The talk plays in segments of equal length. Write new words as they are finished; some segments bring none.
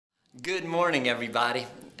Good morning, everybody.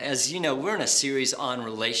 As you know, we're in a series on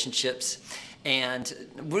relationships, and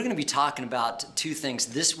we're going to be talking about two things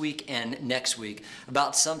this week and next week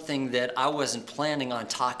about something that I wasn't planning on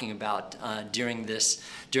talking about during this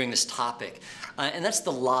topic, and that's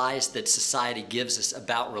the lies that society gives us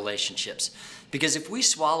about relationships. Because if we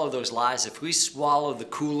swallow those lies, if we swallow the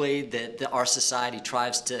Kool-Aid that our society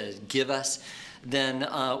tries to give us, then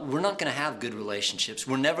we're not going to have good relationships.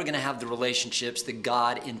 We're never going to have the relationships that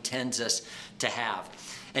God intends us to have.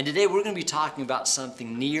 And today we're going to be talking about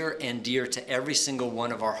something near and dear to every single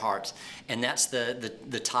one of our hearts, and that's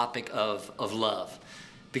the topic of love.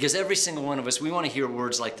 Because every single one of us, we want to hear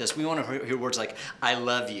words like this. We want to hear words like, I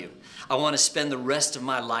love you. I want to spend the rest of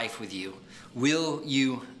my life with you. Will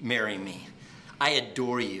you marry me? I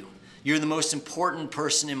adore you. You're the most important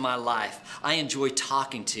person in my life. I enjoy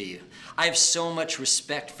talking to you. I have so much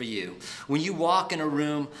respect for you. When you walk in a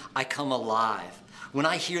room, I come alive. When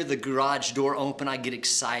I hear the garage door open, I get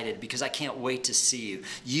excited because I can't wait to see you.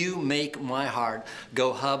 You make my heart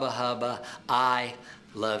go hubba hubba. I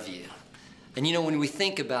love you. And you know, when we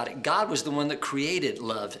think about it, God was the one that created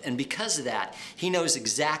love. And because of that, He knows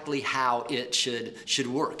exactly how it should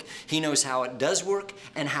work. He knows how it does work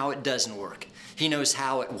and how it doesn't work. He knows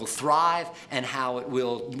how it will thrive and how it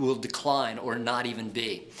will decline or not even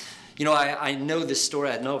be. You know, I know this story.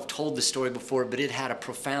 I know I've told this story before, but it had a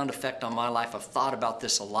profound effect on my life. I've thought about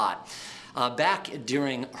this a lot. Back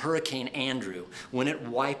during Hurricane Andrew, when it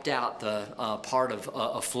wiped out the part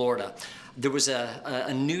of Florida, there was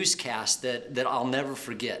a newscast that I'll never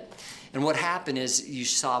forget. And what happened is you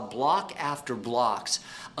saw block after blocks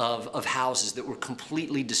of houses that were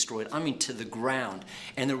completely destroyed, I mean to the ground.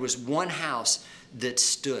 And there was one house that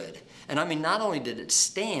stood. And I mean, not only did it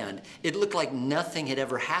stand, it looked like nothing had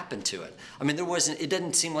ever happened to it. I mean, it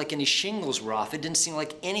didn't seem like any shingles were off. It didn't seem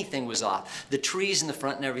like anything was off. The trees in the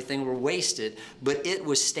front and everything were wasted, but it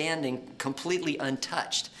was standing completely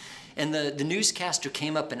untouched. And the newscaster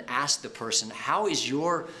came up and asked the person, how is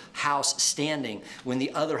your house standing when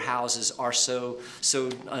the other houses are so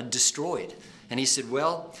destroyed? And he said,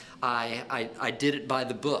 well, I did it by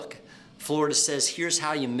the book. Florida says, here's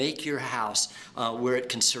how you make your house where it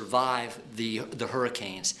can survive the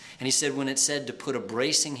hurricanes. And he said, when it said to put a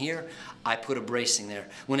bracing here, I put a bracing there.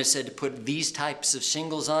 When it said to put these types of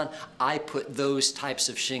shingles on, I put those types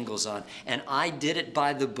of shingles on. And I did it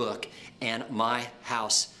by the book, and my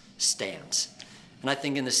house stands. And I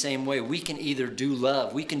think in the same way, we can either do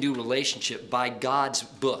love, we can do relationship by God's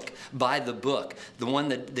book, by the book, the one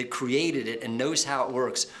that created it and knows how it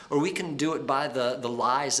works, or we can do it by the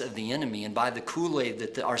lies of the enemy and by the Kool-Aid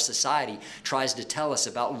that our society tries to tell us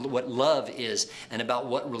about what love is and about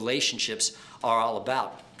what relationships are all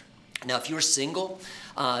about. Now, if you're single,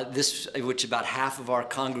 which about half of our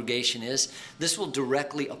congregation is, this will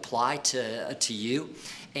directly apply to you.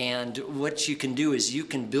 And what you can do is you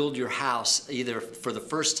can build your house either for the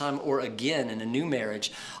first time or again in a new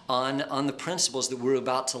marriage on the principles that we're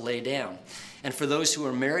about to lay down. And for those who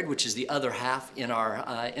are married, which is the other half in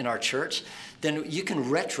our church, then you can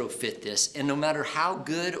retrofit this. And no matter how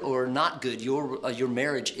good or not good your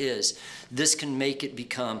marriage is, this can make it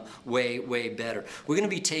become way, way better. We're going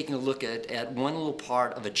to be taking a look at one little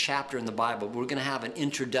part of a chapter in the Bible. We're going to have an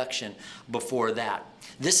introduction before that.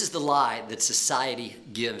 This is the lie that society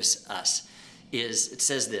gives us. It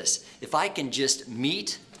says this: if I can just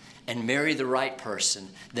meet and marry the right person,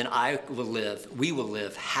 then we will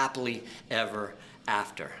live happily ever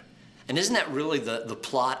after. And isn't that really the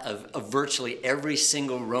plot of virtually every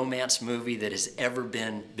single romance movie that has ever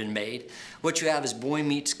been made? What you have is boy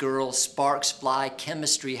meets girl, sparks fly,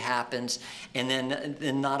 chemistry happens, and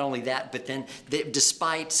then not only that, but then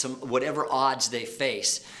despite whatever odds they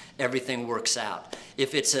face, everything works out.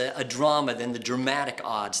 If it's a drama, then the dramatic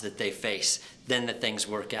odds that they face, then the things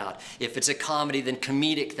work out. If it's a comedy, then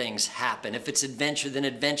comedic things happen. If it's adventure, then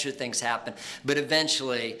adventure things happen. But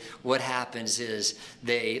eventually, what happens is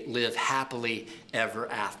they live happily ever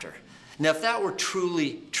after. Now, if that were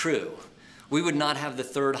truly true, we would not have the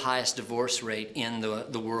third highest divorce rate in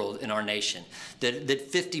the world, in our nation. That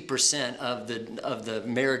 50% of the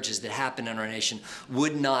marriages that happen in our nation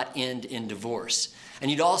would not end in divorce. And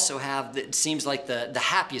you'd also have, it seems like the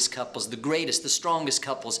happiest couples, the greatest, the strongest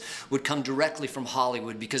couples would come directly from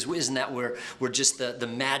Hollywood, because isn't that where just the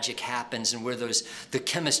magic happens and where the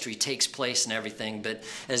chemistry takes place and everything. But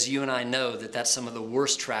as you and I know, that's some of the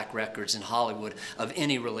worst track records in Hollywood of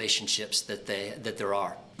any relationships that there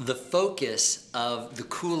are. The focus of the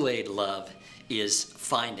Kool-Aid love is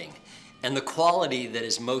finding. And the quality that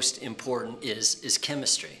is most important is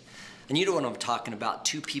chemistry. And you know what I'm talking about.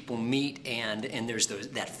 Two people meet and there's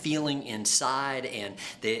that feeling inside, and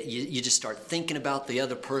you just start thinking about the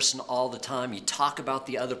other person all the time. You talk about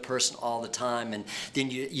the other person all the time, and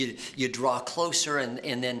then you draw closer,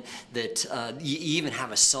 and then that you even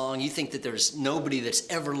have a song. You think that there's nobody that's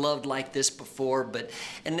ever loved like this before,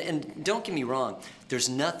 and don't get me wrong, there's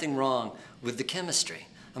nothing wrong with the chemistry.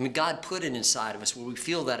 I mean, God put it inside of us where we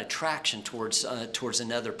feel that attraction towards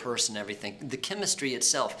another person, everything. The chemistry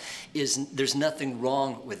itself there's nothing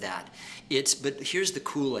wrong with that. But here's the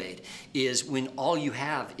Kool-Aid, is when all you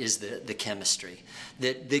have is the chemistry.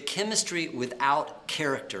 That the chemistry without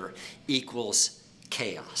character equals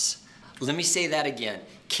chaos. Let me say that again.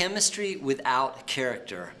 Chemistry without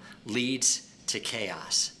character leads to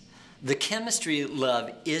chaos. The chemistry of love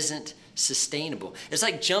isn't sustainable. It's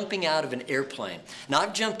like jumping out of an airplane. Now,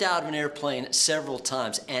 I've jumped out of an airplane several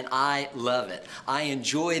times, and I love it. I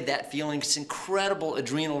enjoyed that feeling. It's an incredible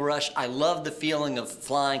adrenal rush. I love the feeling of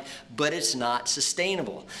flying, but it's not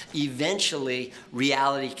sustainable. Eventually,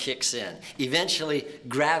 reality kicks in. Eventually,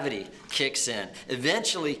 gravity kicks in.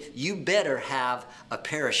 Eventually, you better have a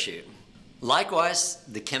parachute. Likewise,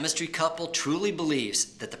 the chemistry couple truly believes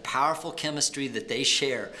that the powerful chemistry that they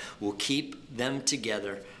share will keep them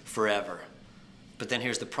together forever. But then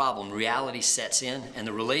here's the problem. Reality sets in, and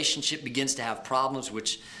the relationship begins to have problems,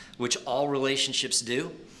 which all relationships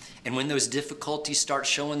do. And when those difficulties start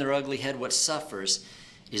showing their ugly head, what suffers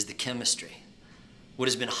is the chemistry. What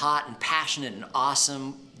has been hot and passionate and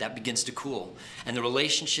awesome, that begins to cool. And the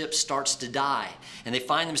relationship starts to die. And they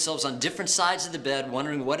find themselves on different sides of the bed,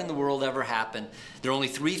 wondering what in the world ever happened. They're only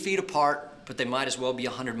 3 feet apart, but they might as well be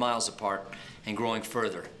 100 miles apart and growing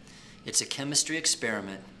further. It's a chemistry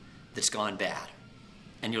experiment that's gone bad.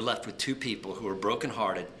 And you're left with two people who are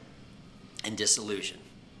brokenhearted and disillusioned.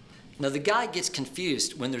 Now, the guy gets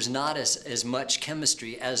confused when there's not as much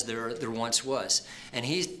chemistry as there once was. And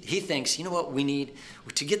he thinks, you know what we need?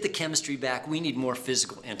 To get the chemistry back, we need more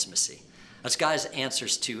physical intimacy. That's guy's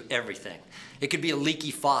answers to everything. It could be a leaky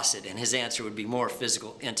faucet, and his answer would be more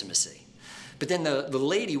physical intimacy. But then the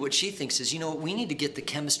lady, what she thinks is, you know what, we need to get the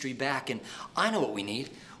chemistry back, and I know what we need.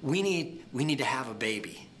 We need to have a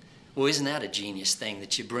baby. Well, isn't that a genius thing,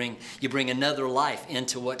 that you bring another life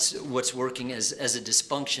into what's working as a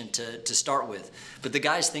dysfunction to start with? But the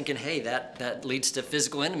guy's thinking, hey, that leads to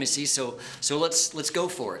physical intimacy, so let's go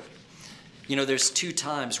for it. You know, there's 2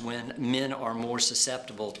 times when men are more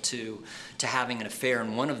susceptible to having an affair,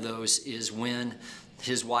 and one of those is when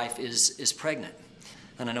his wife is pregnant.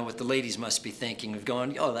 And I know what the ladies must be thinking of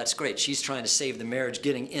going, oh, that's great. She's trying to save the marriage,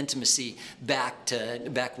 getting intimacy back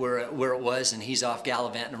where it was, and he's off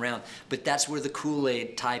gallivanting around. But that's where the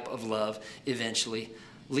Kool-Aid type of love eventually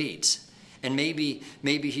leads. And maybe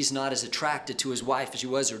he's not as attracted to his wife as he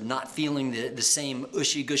was, or not feeling the same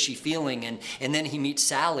ushy-gushy feeling. And then he meets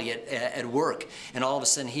Sally at work, and all of a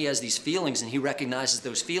sudden he has these feelings, and he recognizes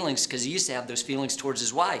those feelings because he used to have those feelings towards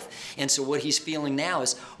his wife. And so what he's feeling now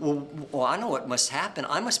is, well, I know what must happen.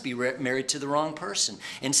 I must be married to the wrong person.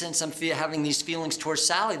 And since I'm having these feelings towards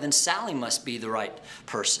Sally, then Sally must be the right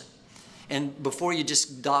person. And before you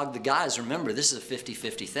just dog the guys, remember, this is a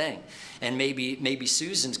 50-50 thing. And maybe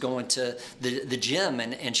Susan's going to the gym,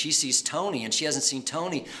 and she sees Tony, and she hasn't seen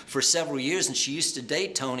Tony for several years, and she used to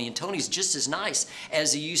date Tony, and Tony's just as nice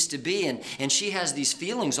as he used to be. And she has these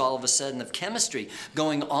feelings all of a sudden of chemistry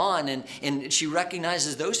going on, and she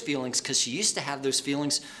recognizes those feelings because she used to have those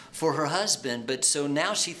feelings for her husband. But so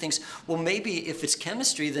now she thinks, well, maybe if it's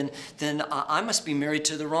chemistry, then I must be married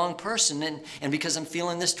to the wrong person. And because I'm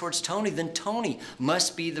feeling this towards Tony, then Tony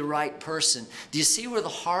must be the right person. Do you see where the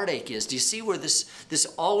heartache is? Do you see where this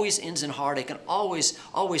always ends in heartache, and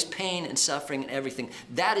always pain and suffering and everything?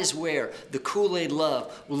 That is where the Kool-Aid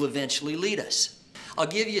love will eventually lead us. I'll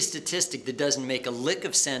give you a statistic that doesn't make a lick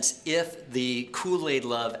of sense if the Kool-Aid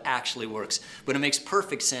love actually works, but it makes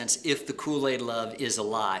perfect sense if the Kool-Aid love is a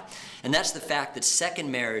lie. And that's the fact that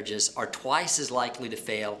second marriages are twice as likely to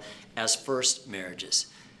fail as first marriages.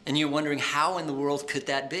 And you're wondering, how in the world could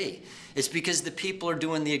that be? It's because the people are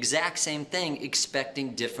doing the exact same thing,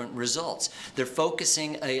 expecting different results. They're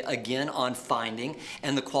focusing, again, on finding,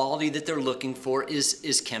 and the quality that they're looking for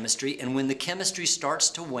is chemistry. And when the chemistry starts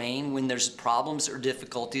to wane, when there's problems or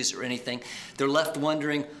difficulties or anything, they're left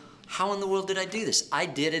wondering, how in the world did I do this? I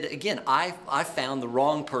did it again. I found the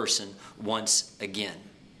wrong person once again.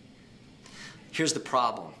 Here's the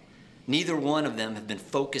problem. Neither one of them have been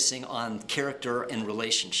focusing on character and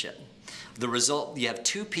relationship. The result, you have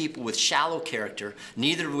two people with shallow character,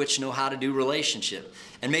 neither of which know how to do relationship.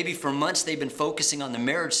 And maybe for months they've been focusing on the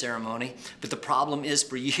marriage ceremony, but the problem is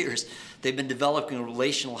for years they've been developing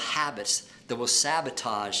relational habits that will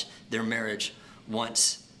sabotage their marriage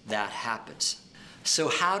once that happens. So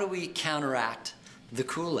how do we counteract the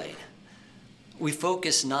Kool-Aid? We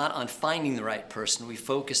focus not on finding the right person, we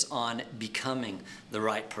focus on becoming the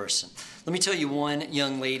right person. Let me tell you one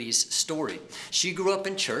young lady's story. She grew up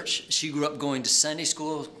in church, she grew up going to Sunday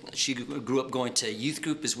school, she grew up going to youth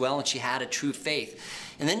group as well, and she had a true faith.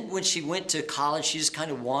 And then when she went to college, she just kind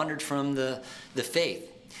of wandered from the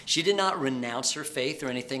faith. She did not renounce her faith or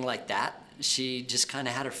anything like that. She just kind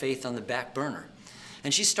of had her faith on the back burner.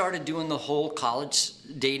 And she started doing the whole college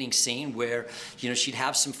dating scene where, she'd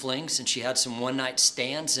have some flings and she had some one-night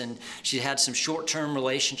stands and she had some short-term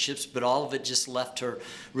relationships, but all of it just left her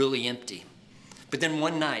really empty. But then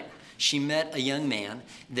one night, she met a young man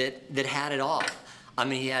that had it all. I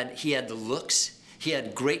mean, he had the looks, he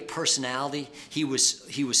had great personality, he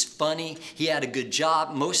was funny, he had a good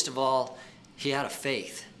job. Most of all, he had a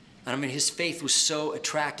faith. And I mean, his faith was so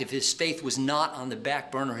attractive. His faith was not on the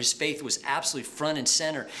back burner. His faith was absolutely front and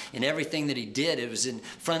center in everything that he did. It was in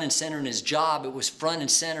front and center in his job. It was front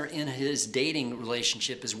and center in his dating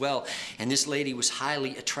relationship as well. And this lady was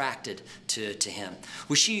highly attracted to him.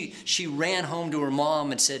 Well, she ran home to her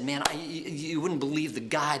mom and said, man, you wouldn't believe the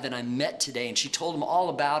guy that I met today. And she told him all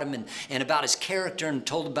about him and about his character and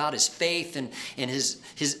told about his faith. And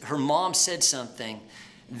her mom said something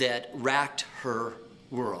that racked her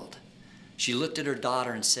world. She looked at her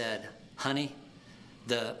daughter and said, honey,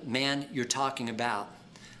 the man you're talking about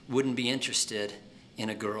wouldn't be interested in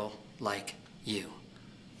a girl like you,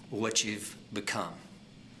 what you've become.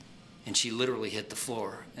 And she literally hit the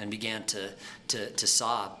floor and began to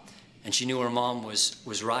sob. And she knew her mom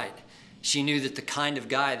was right. She knew that the kind of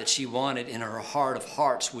guy that she wanted in her heart of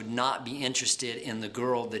hearts would not be interested in the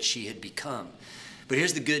girl that she had become. But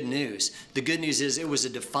here's the good news. The good news is it was a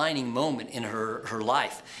defining moment in her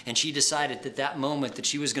life. And she decided at that moment that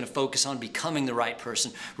she was going to focus on becoming the right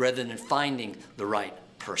person rather than finding the right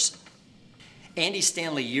person. Andy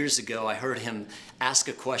Stanley, years ago, I heard him ask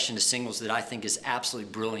a question to singles that I think is absolutely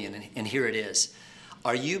brilliant. And here it is.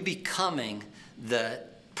 Are you becoming the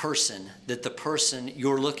person that the person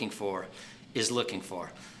you're looking for is looking for?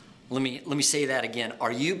 Let me say that again.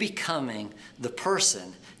 Are you becoming the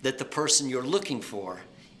person that the person you're looking for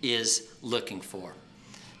is looking for?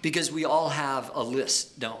 Because we all have a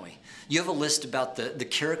list, don't we? You have a list about the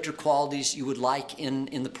character qualities you would like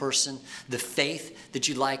in the person, the faith that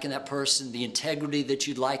you'd like in that person, the integrity that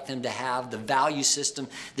you'd like them to have, the value system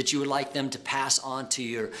that you would like them to pass on to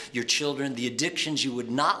your children, the addictions you would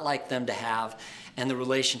not like them to have, and the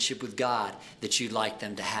relationship with God that you'd like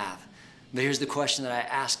them to have. But here's the question that I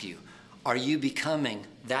ask you. Are you becoming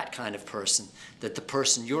that kind of person that the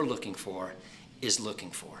person you're looking for is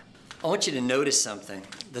looking for? I want you to notice something,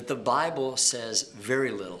 that the Bible says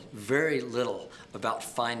very little about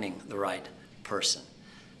finding the right person.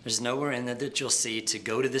 There's nowhere in there that you'll see to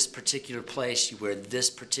go to this particular place, you wear this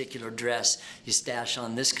particular dress, you stash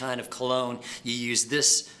on this kind of cologne, you use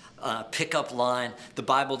this pickup line. The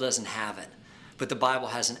Bible doesn't have it. But the Bible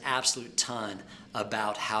has an absolute ton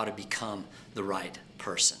about how to become the right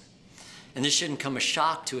person. And this shouldn't come as a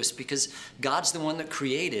shock to us because God's the one that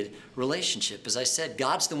created relationship. As I said,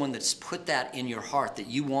 God's the one that's put that in your heart, that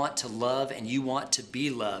you want to love and you want to be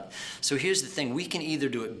loved. So here's the thing. We can either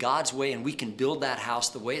do it God's way and we can build that house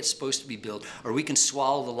the way it's supposed to be built, or we can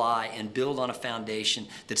swallow the lie and build on a foundation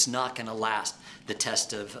that's not going to last the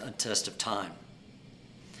test of time.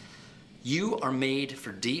 You are made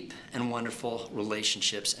for deep and wonderful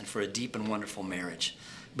relationships and for a deep and wonderful marriage.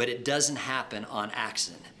 But it doesn't happen on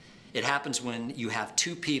accident. It happens when you have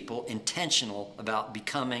two people intentional about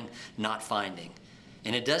becoming, not finding.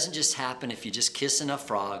 And it doesn't just happen if you just kiss enough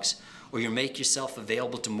frogs or you make yourself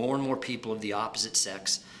available to more and more people of the opposite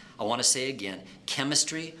sex. I want to say again,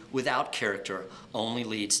 chemistry without character only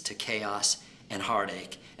leads to chaos and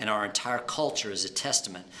heartache. And our entire culture is a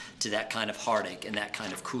testament to that kind of heartache and that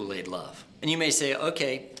kind of Kool-Aid love. And you may say,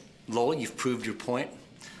 okay, Lowell, you've proved your point.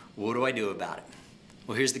 What do I do about it?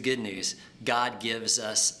 Well, here's the good news. God gives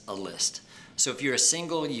us a list. So if you're a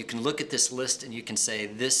single, you can look at this list and you can say,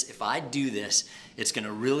 if I do this, it's going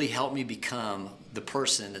to really help me become the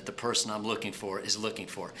person that the person I'm looking for is looking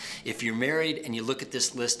for. If you're married and you look at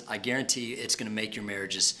this list, I guarantee you it's going to make your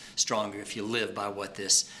marriages stronger if you live by what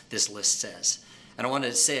this list says. And I wanted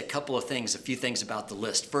to say a few things about the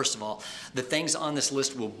list. First of all, the things on this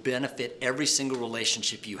list will benefit every single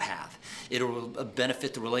relationship you have. It will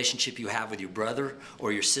benefit the relationship you have with your brother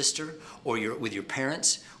or your sister, or with your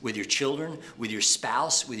parents, with your children, with your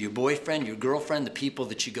spouse, with your boyfriend, your girlfriend, the people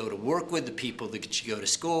that you go to work with, the people that you go to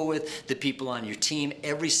school with, the people on your team.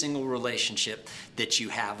 Every single relationship that you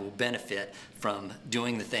have will benefit from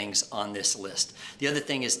doing the things on this list. The other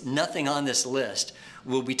thing is, nothing on this list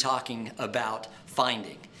will be talking about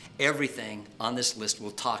finding. Everything on this list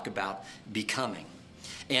will talk about becoming.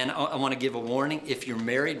 And I want to give a warning. If you're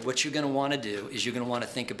married, what you're going to want to do is you're going to want to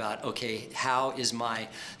think about, okay, how is my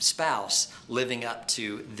spouse living up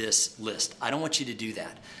to this list? I don't want you to do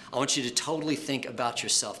that. I want you to totally think about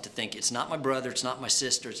yourself, to think, it's not my brother, it's not my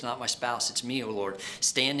sister, it's not my spouse, it's me, O Lord,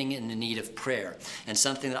 standing in the need of prayer. And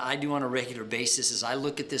something that I do on a regular basis is I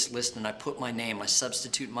look at this list and I put my name, I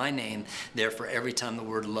substitute my name there for every time the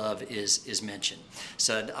word love is mentioned.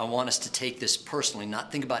 So I want us to take this personally,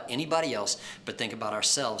 not think about anybody else, but think about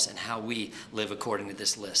ourselves and how we live according to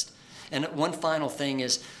this list. And one final thing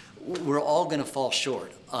is, we're all going to fall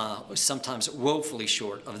short, sometimes woefully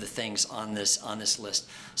short of the things on this list.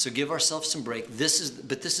 So give ourselves some break. But this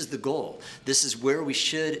is the goal. This is where we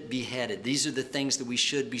should be headed. These are the things that we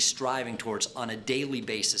should be striving towards on a daily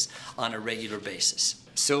basis, on a regular basis.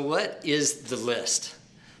 So what is the list?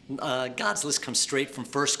 God's list comes straight from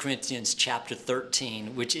 1 Corinthians chapter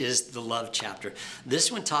 13, which is the love chapter.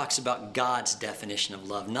 This one talks about God's definition of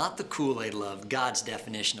love, not the Kool-Aid love, God's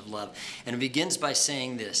definition of love. And it begins by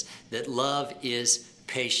saying this, that love is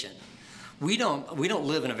patient. We don't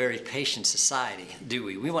live in a very patient society, do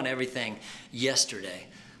we? We want everything yesterday.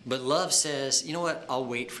 But love says, you know what, I'll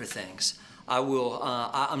wait for things.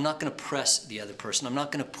 I'm not going to press the other person. I'm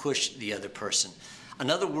not going to push the other person.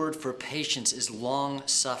 Another word for patience is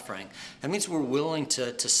long-suffering. That means we're willing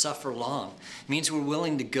to suffer long. It means we're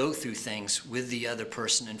willing to go through things with the other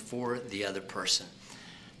person and for the other person.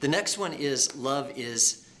 The next one is love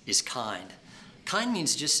is kind. Kind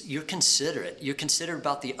means just you're considerate. You're considerate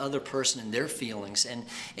about the other person and their feelings,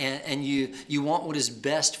 and you want what is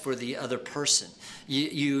best for the other person.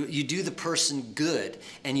 You do the person good,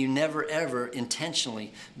 and you never ever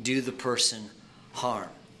intentionally do the person harm.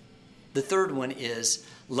 The third one is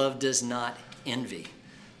love does not envy.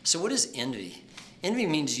 So what is envy? Envy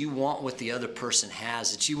means you want what the other person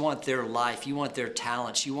has. It's you want their life, you want their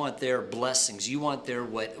talents, you want their blessings, you want their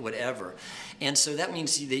whatever. And so that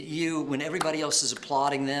means that you, when everybody else is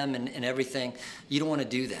applauding them and everything, you don't want to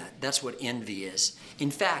do that. That's what envy is.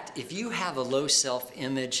 In fact, if you have a low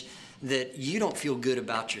self-image, that you don't feel good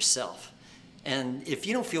about yourself. And if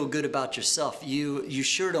you don't feel good about yourself, you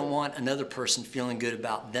sure don't want another person feeling good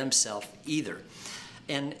about themselves either.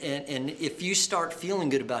 And if you start feeling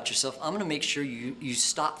good about yourself, I'm going to make sure you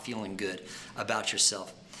stop feeling good about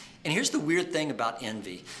yourself. And here's the weird thing about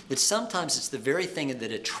envy, that sometimes it's the very thing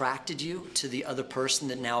that attracted you to the other person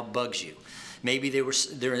that now bugs you. Maybe they're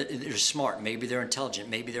smart, maybe they're intelligent,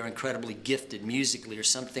 maybe they're incredibly gifted musically or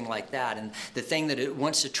something like that. And the thing that it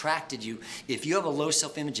once attracted you, if you have a low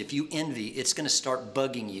self-image, if you envy, it's going to start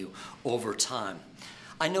bugging you over time.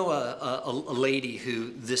 I know a lady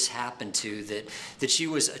who this happened to, that she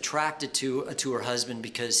was attracted to her husband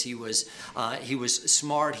because he was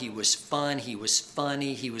smart, he was fun, he was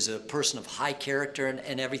funny, he was a person of high character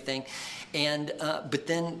and everything. And but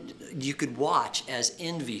then you could watch as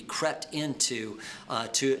envy crept into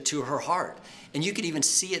to her heart. And you could even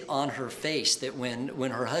see it on her face, that when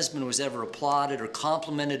her husband was ever applauded or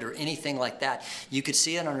complimented or anything like that, you could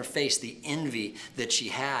see it on her face, the envy that she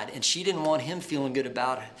had. And she didn't want him feeling good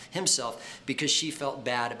about himself because she felt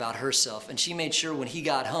bad about herself. And she made sure when he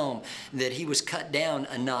got home that he was cut down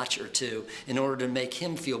a notch or two in order to make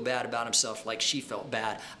him feel bad about himself like she felt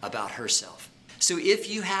bad about herself. So if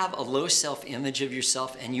you have a low self-image of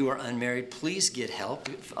yourself and you are unmarried, please get help,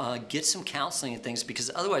 get some counseling and things, because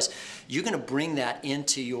otherwise you're going to bring that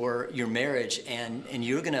into your marriage, and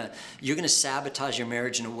you're going to sabotage your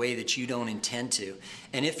marriage in a way that you don't intend to.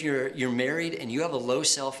 And if you're married and you have a low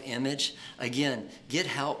self-image, again, get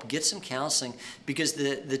help, get some counseling, because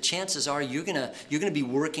the chances are you're going to be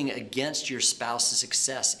working against your spouse's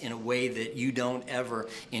success in a way that you don't ever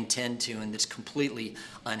intend to, and that's completely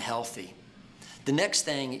unhealthy. The next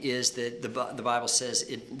thing is that the Bible says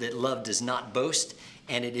that love does not boast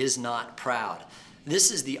and it is not proud.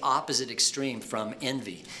 This is the opposite extreme from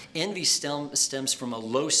envy. Envy stems from a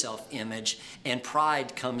low self-image, and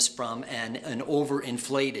pride comes from an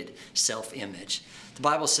overinflated self-image. The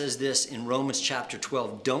Bible says this in Romans chapter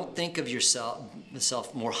 12, don't think of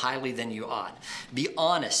yourself more highly than you ought. Be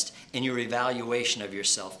honest in your evaluation of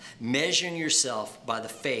yourself, measuring yourself by the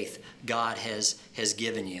faith God has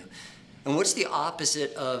given you. And what's the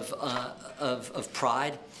opposite of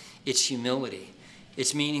pride? It's humility.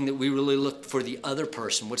 It's meaning that we really look for the other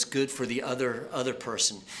person, what's good for the other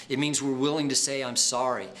person. It means we're willing to say, I'm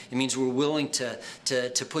sorry. It means we're willing to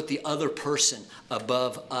put the other person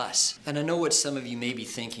above us. And I know what some of you may be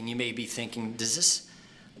thinking. You may be thinking, does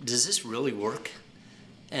this really work?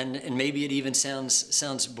 And maybe it even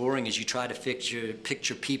sounds boring as you try to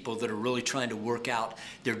picture people that are really trying to work out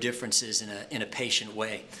their differences in a patient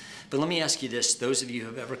way. But let me ask you this, those of you who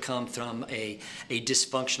have ever come from a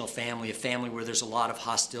dysfunctional family, a family where there's a lot of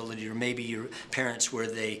hostility, or maybe your parents where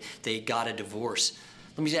they got a divorce.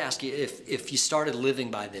 Let me ask you, if you started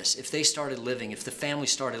living by this, if the family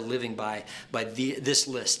started living by this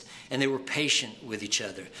list, and they were patient with each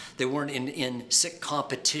other, they weren't in sick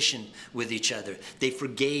competition with each other, they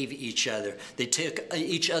forgave each other, they took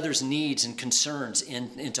each other's needs and concerns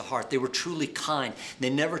into heart, they were truly kind, they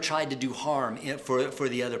never tried to do harm for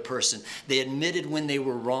the other person, they admitted when they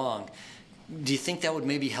were wrong. Do you think that would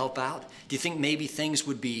maybe help out? Do you think maybe things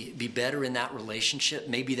would be better in that relationship?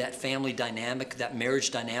 Maybe that family dynamic, that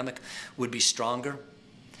marriage dynamic would be stronger?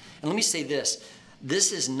 And let me say this.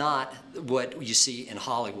 This is not what you see in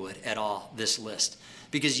Hollywood at all, this list.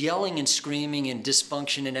 Because yelling and screaming and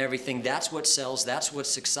dysfunction and everything, that's what sells, that's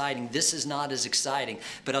what's exciting. This is not as exciting.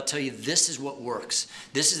 But I'll tell you, this is what works.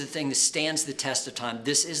 This is the thing that stands the test of time.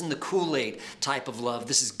 This isn't the Kool-Aid type of love.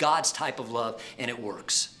 This is God's type of love, and it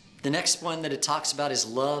works. The next one that it talks about is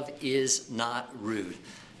love is not rude.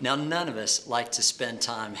 Now, none of us like to spend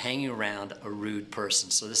time hanging around a rude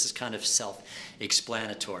person, so this is kind of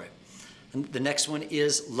self-explanatory. And the next one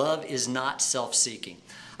is love is not self-seeking.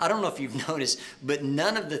 I don't know if you've noticed, but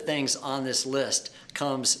none of the things on this list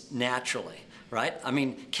comes naturally, right? I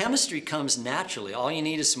mean, chemistry comes naturally. All you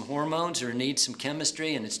need is some hormones or need some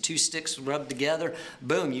chemistry, and it's two sticks rubbed together.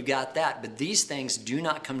 Boom, you got that. But these things do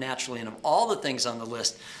not come naturally. And of all the things on the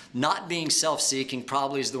list, not being self-seeking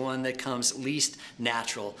probably is the one that comes least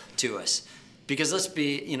natural to us. Because let's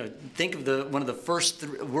be, think of one of the first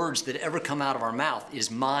words that ever come out of our mouth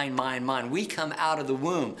is mine, mine, mine. We come out of the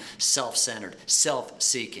womb self-centered,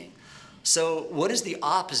 self-seeking. So what is the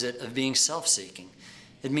opposite of being self-seeking?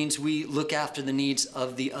 It means we look after the needs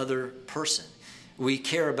of the other person. We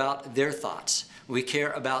care about their thoughts. We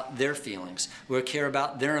care about their feelings. We care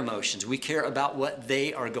about their emotions. We care about what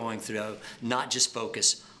they are going through, not just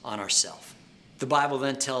focus on ourselves. The Bible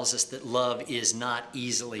then tells us that love is not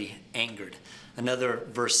easily angered. Another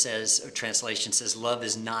verse says, or translation says, love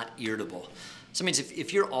is not irritable. So it means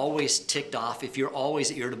if you're always ticked off, if you're always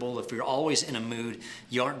irritable, if you're always in a mood,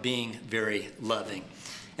 you aren't being very loving.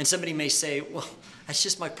 And somebody may say, well, that's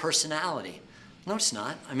just my personality. No, it's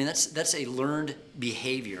not. I mean, that's a learned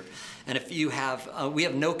behavior. And if you have, we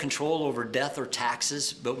have no control over death or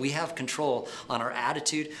taxes, but we have control on our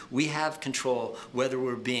attitude. We have control whether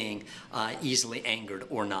we're being easily angered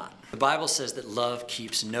or not. The Bible says that love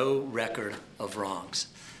keeps no record of wrongs.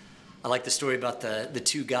 I like the story about the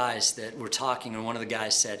two guys that were talking, and one of the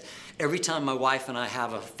guys said, every time my wife and I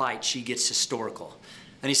have a fight, she gets historical.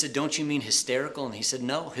 And he said, don't you mean hysterical? And he said,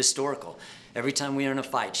 no, historical. Every time we are in a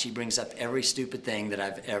fight, she brings up every stupid thing that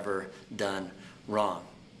I've ever done wrong.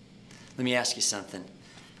 Let me ask you something.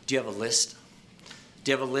 Do you have a list?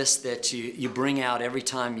 Do you have a list that you bring out every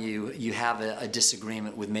time you have a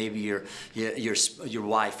disagreement with maybe your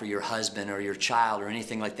wife or your husband or your child or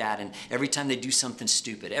anything like that, and every time they do something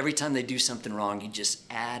stupid, every time they do something wrong, you just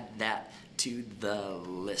add that to the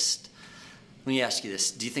list? Let me ask you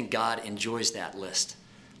this. Do you think God enjoys that list?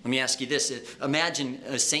 Let me ask you this.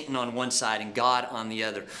 Imagine Satan on one side and God on the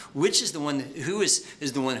other. Which is the one, who is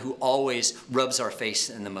the one who always rubs our face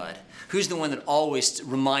in the mud? Who's the one that always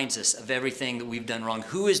reminds us of everything that we've done wrong?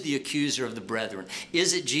 Who is the accuser of the brethren?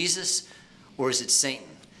 Is it Jesus or is it Satan?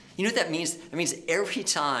 You know what that means? That means every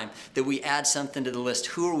time that we add something to the list,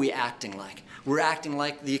 who are we acting like? We're acting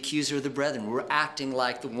like the accuser of the brethren. We're acting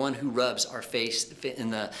like the one who rubs our face in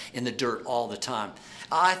the dirt all the time.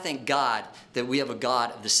 I thank God that we have a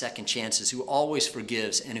God of the second chances who always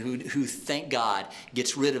forgives and who, thank God,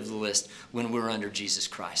 gets rid of the list when we're under Jesus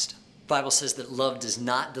Christ. The Bible says that love does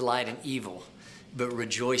not delight in evil, but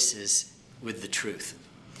rejoices with the truth.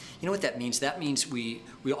 You know what that means? That means we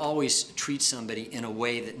always treat somebody in a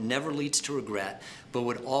way that never leads to regret, but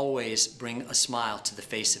would always bring a smile to the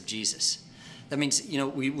face of Jesus. That means,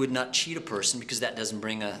 we would not cheat a person because that doesn't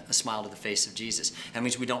bring a smile to the face of Jesus. That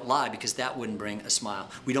means we don't lie because that wouldn't bring a smile.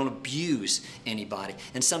 We don't abuse anybody.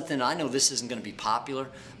 And something, I know this isn't going to be popular,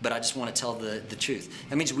 but I just want to tell the truth.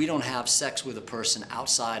 That means we don't have sex with a person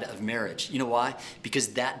outside of marriage. You know why?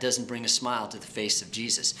 Because that doesn't bring a smile to the face of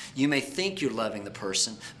Jesus. You may think you're loving the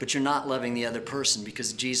person, but you're not loving the other person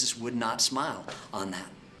because Jesus would not smile on that.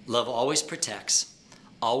 Love always protects,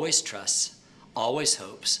 always trusts, always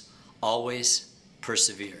hopes, always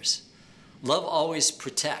perseveres. Love always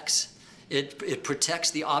protects. It protects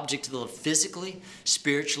the object of love physically,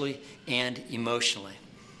 spiritually, and emotionally.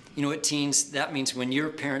 You know what, teens? That means when your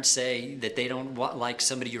parents say that they don't like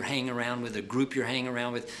somebody you're hanging around with, a group you're hanging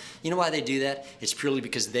around with, you know why they do that? It's purely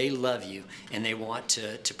because they love you and they want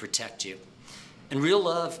to protect you. And real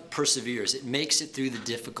love perseveres. It makes it through the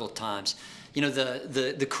difficult times. You know,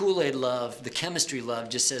 the Kool-Aid love, the chemistry love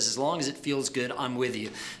just says, as long as it feels good, I'm with you.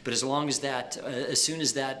 But as soon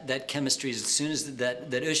as that chemistry, as soon as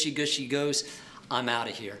that ushy-gushy goes, I'm out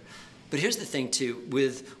of here. But here's the thing too,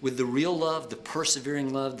 with the real love, the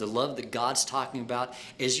persevering love, the love that God's talking about,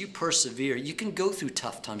 as you persevere, you can go through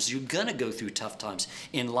tough times. You're gonna go through tough times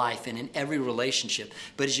in life and in every relationship.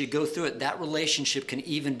 But as you go through it, that relationship can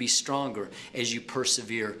even be stronger as you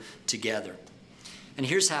persevere together. And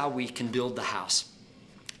here's how we can build the house.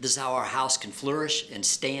 This is how our house can flourish and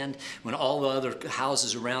stand when all the other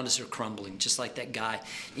houses around us are crumbling, just like that guy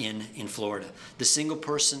in Florida. The single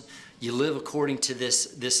person, you live according to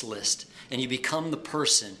this list, and you become the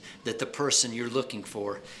person that the person you're looking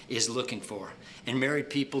for is looking for. And married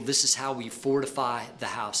people, this is how we fortify the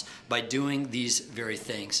house, by doing these very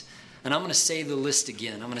things. And I'm going to say the list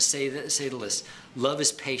again. I'm going to say the list. Love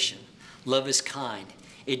is patient. Love is kind.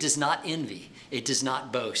 It does not envy. It does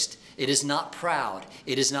not boast. It is not proud.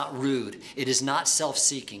 It is not rude. It is not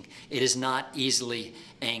self-seeking. It is not easily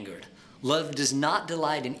angered. Love does not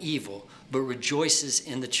delight in evil, but rejoices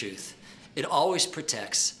in the truth. It always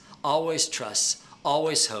protects, always trusts,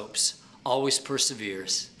 always hopes, always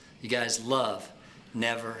perseveres. You guys, love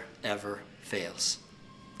never, ever fails.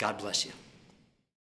 God bless you.